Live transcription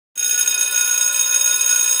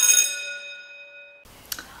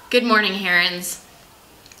Good morning, Herons.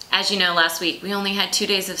 As you know, last week we only had 2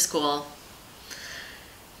 days of school.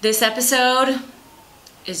 This episode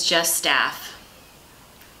is just staff.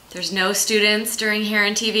 There's no students during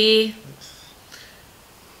Heron TV.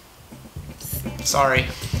 Sorry.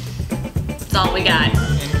 That's all we got.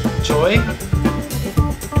 Enjoy.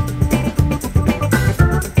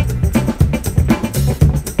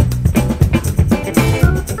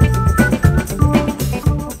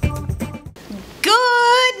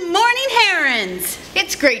 Good morning, Herons.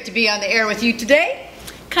 It's great to be on the air with you today.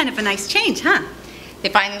 Kind of a nice change, huh? They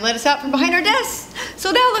finally let us out from behind our desks.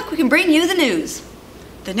 So now look, we can bring you the news.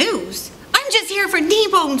 The news? I'm just here for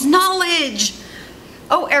Kneebone's knowledge.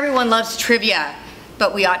 Oh, everyone loves trivia,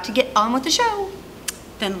 but we ought to get on with the show.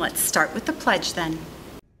 Then let's start with the pledge then.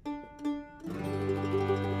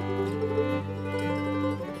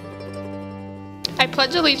 I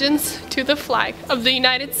pledge allegiance to the flag of the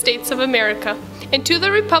United States of America and to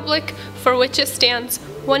the republic for which it stands,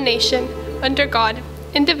 one nation, under God,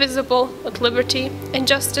 indivisible, with liberty and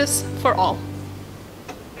justice for all.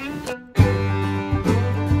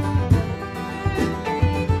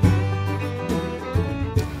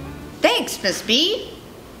 Thanks, Miss B.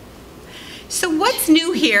 So what's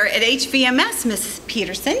new here at HVMS, Mrs.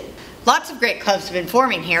 Peterson? Lots of great clubs have been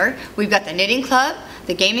forming here. We've got the knitting club,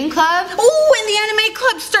 the gaming club. Oh, and the anime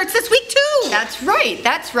club starts this week too.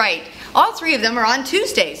 That's right. All three of them are on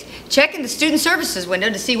Tuesdays. Check in the student services window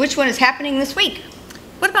to see which one is happening this week.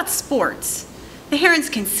 What about sports? The Herons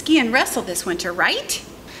can ski and wrestle this winter, right?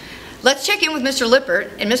 Let's check in with Mr.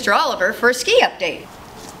 Lippert and Mr. Oliver for a ski update.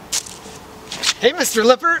 Hey, Mr.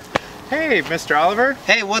 Lippert. Hey, Mr. Oliver.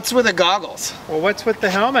 Hey, what's with the goggles? Well, what's with the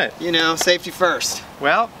helmet? You know, safety first.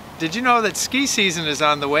 Well, did you know that ski season is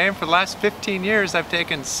on the way, and for the last 15 years I've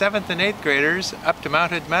taken 7th and 8th graders up to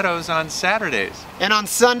Mount Hood Meadows on Saturdays. And on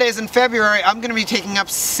Sundays in February, I'm going to be taking up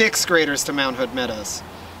 6th graders to Mount Hood Meadows.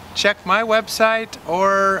 Check my website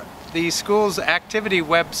or the school's activity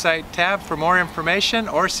website tab for more information,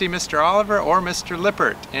 or see Mr. Oliver or Mr.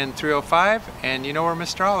 Lippert in 305, and you know where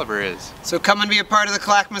Mr. Oliver is. So come and be a part of the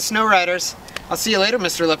Clackamas Snow Riders. I'll see you later,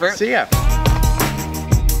 Mr. Lippert. See ya.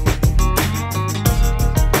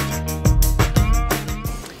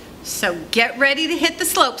 So get ready to hit the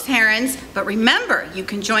slopes, Herons. But remember, you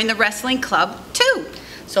can join the wrestling club too.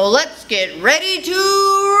 So let's get ready to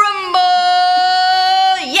rumble!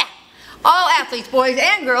 Yeah! All athletes, boys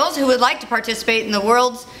and girls, who would like to participate in the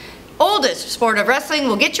world's oldest sport of wrestling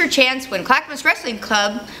will get your chance when Clackamas Wrestling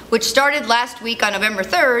Club, which started last week on November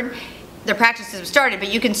 3rd, their practices have started, but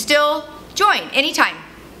you can still join anytime.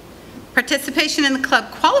 Participation in the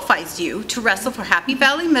club qualifies you to wrestle for Happy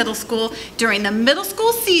Valley Middle School during the middle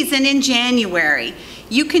school season in January.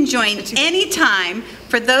 You can join anytime.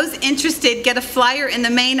 For those interested, get a flyer in the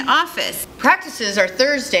main office. Practices are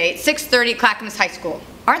Thursday at 6:30 at Clackamas High School.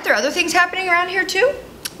 Aren't there other things happening around here too?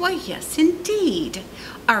 Why, yes, indeed.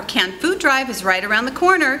 Our canned food drive is right around the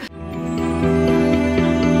corner.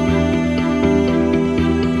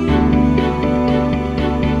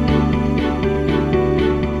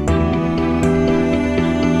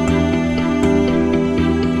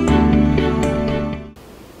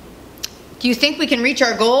 Do you think we can reach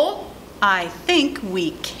our goal? I think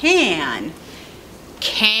we can.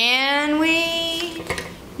 Can we?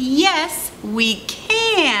 Yes, we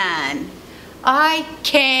can. I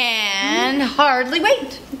can hardly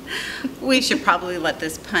wait. We should probably let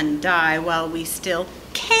this pun die while we still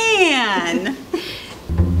can.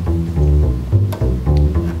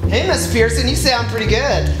 Hey, Miss Pearson, you sound pretty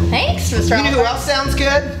good. Thanks, Mr. You know who else sounds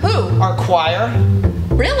good? Who? Our choir.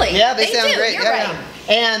 Really? Yeah, they sound do. great. You're Yeah. right.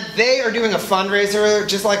 And they are doing a fundraiser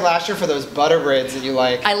just like last year for those butter breads that you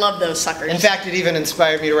like. I love those suckers. In fact, it even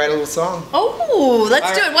inspired me to write a little song. Oh, let's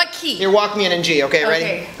All do right. it. What key? Here, walk me in G. Okay, ready?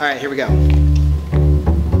 Okay. All right, here we go.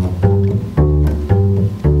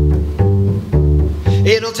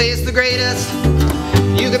 It'll taste the greatest.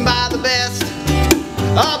 You can buy the best.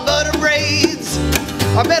 Our butter braids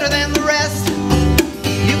are better than the rest.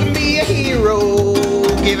 You can be a hero,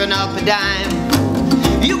 giving up a dime.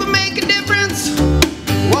 You can make a difference,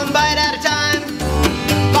 one bite at a time.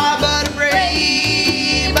 Buy butter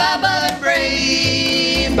braid, buy butter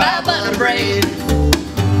braid, buy butter braid.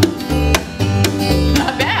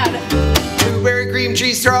 Not bad. Blueberry cream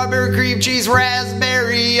cheese, strawberry cream cheese,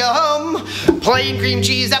 raspberry plain cream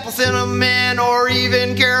cheese, apple cinnamon, or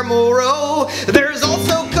even caramel roll. There's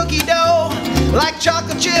also cookie dough, like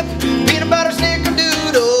chocolate chip, peanut butter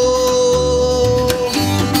snickerdoodle.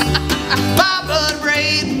 Buy butter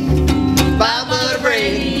braid, buy butter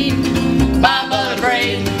braid, buy butter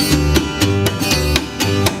braid.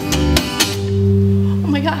 Oh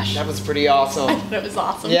my gosh. That was pretty pretty awesome. That was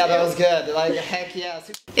awesome. Yeah, too. that was good. Like, heck yeah.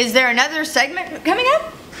 Is there another segment coming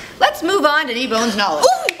up? Let's move on to Kneebone's knowledge.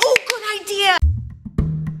 Oh, good idea.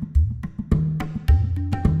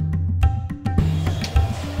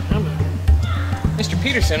 Mr.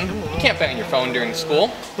 Peterson, you can't bang your phone during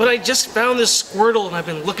school. But I just found this Squirtle and I've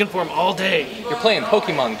been looking for him all day. You're playing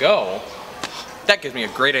Pokemon Go. That gives me a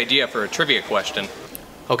great idea for a trivia question.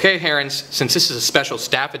 Okay, Herons, since this is a special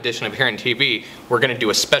staff edition of Heron TV, we're going to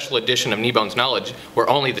do a special edition of Kneebone's Knowledge where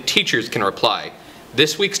only the teachers can reply.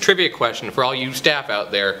 This week's trivia question for all you staff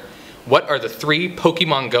out there: what are the 3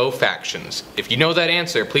 Pokemon Go factions? If you know that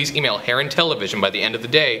answer, please email Heron Television by the end of the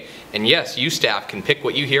day, and yes, you staff can pick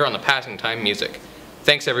what you hear on the passing time music.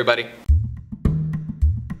 Thanks, everybody.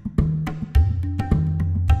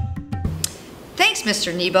 Thanks,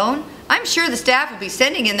 Mr. Kneebone. I'm sure the staff will be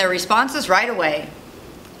sending in their responses right away.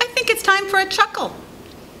 I think it's time for a chuckle.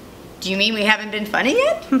 Do you mean we haven't been funny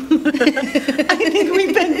yet? I think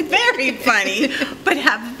we've been very funny, but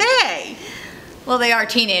have they? Well, they are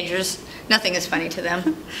teenagers. Nothing is funny to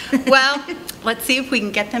them. Well, let's see if we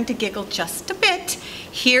can get them to giggle just a bit.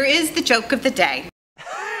 Here is the joke of the day.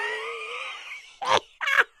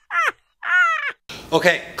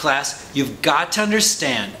 Okay, class, you've got to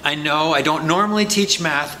understand. I know I don't normally teach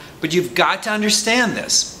math, but you've got to understand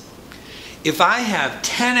this. If I have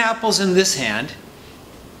 10 apples in this hand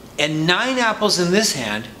and 9 apples in this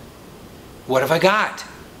hand, what have I got?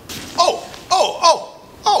 Oh!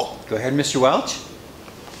 Go ahead, Mr. Welch.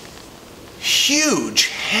 Huge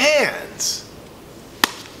hands.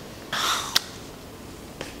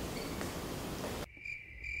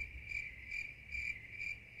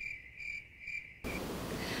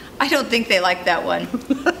 I don't think they like that one.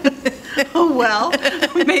 Oh, well,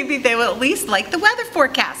 maybe they will at least like the weather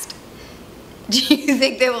forecast. Do you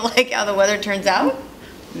think they will like how the weather turns out?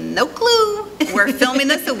 No clue. We're filming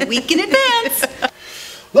this a week in advance.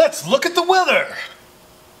 Let's look at the weather.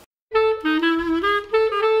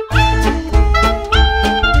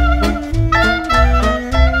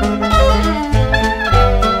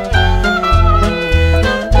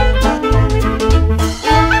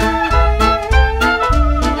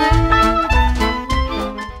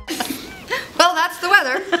 Well, that's the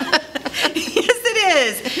weather. Yes, it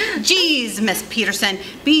is. Geez, Miss Peterson,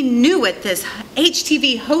 being new at this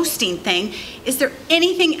HTV hosting thing, is there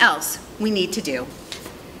anything else we need to do?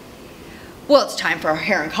 Well, it's time for our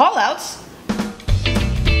Heron callouts.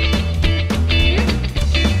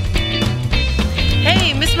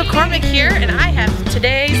 Hey, Miss McCormick here, and I have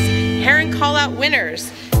today's Heron Callout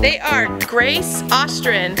winners. They are Grace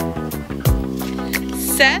Ostrin,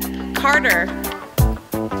 Seth Carter,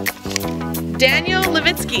 Daniel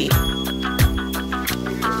Levitsky,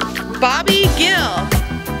 Bobby Gill,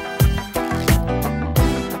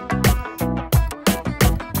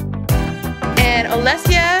 and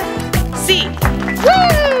Alessia C.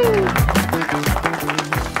 Woo!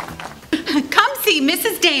 Come see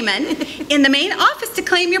Mrs. Damon in the main office to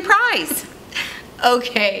claim your prize.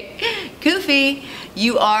 Okay, Goofy,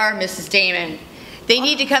 you are Mrs. Damon. They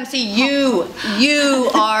need to come see you.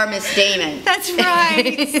 You are Miss Damon. That's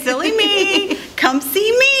right. Silly me. Come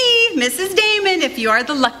see me, Mrs. Damon, if you are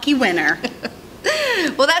the lucky winner.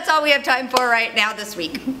 Well, that's all we have time for right now this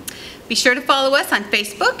week. Be sure to follow us on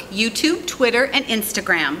Facebook, YouTube, Twitter, and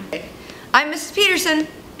Instagram. I'm Mrs. Peterson.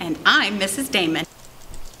 And I'm Mrs. Damon.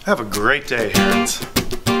 Have a great day, Herons.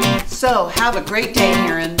 So, have a great day,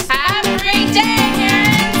 Herons. Have a great day,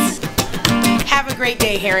 Herons! Have a great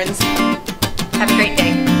day, Herons. Have a great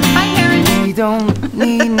day. Bye, Herons. We don't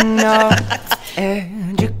need no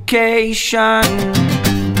education.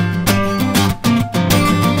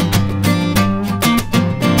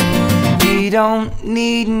 We don't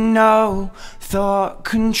need no thought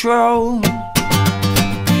control.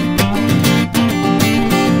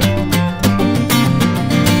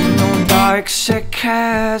 No dark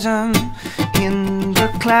sarcasm in the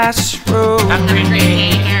classroom. Have a great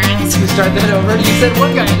day, Herons. We start that over. You said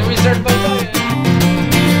one guy, then we started both guys.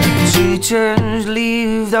 Teachers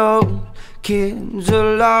leave those kids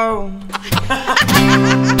alone.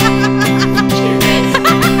 Cheers.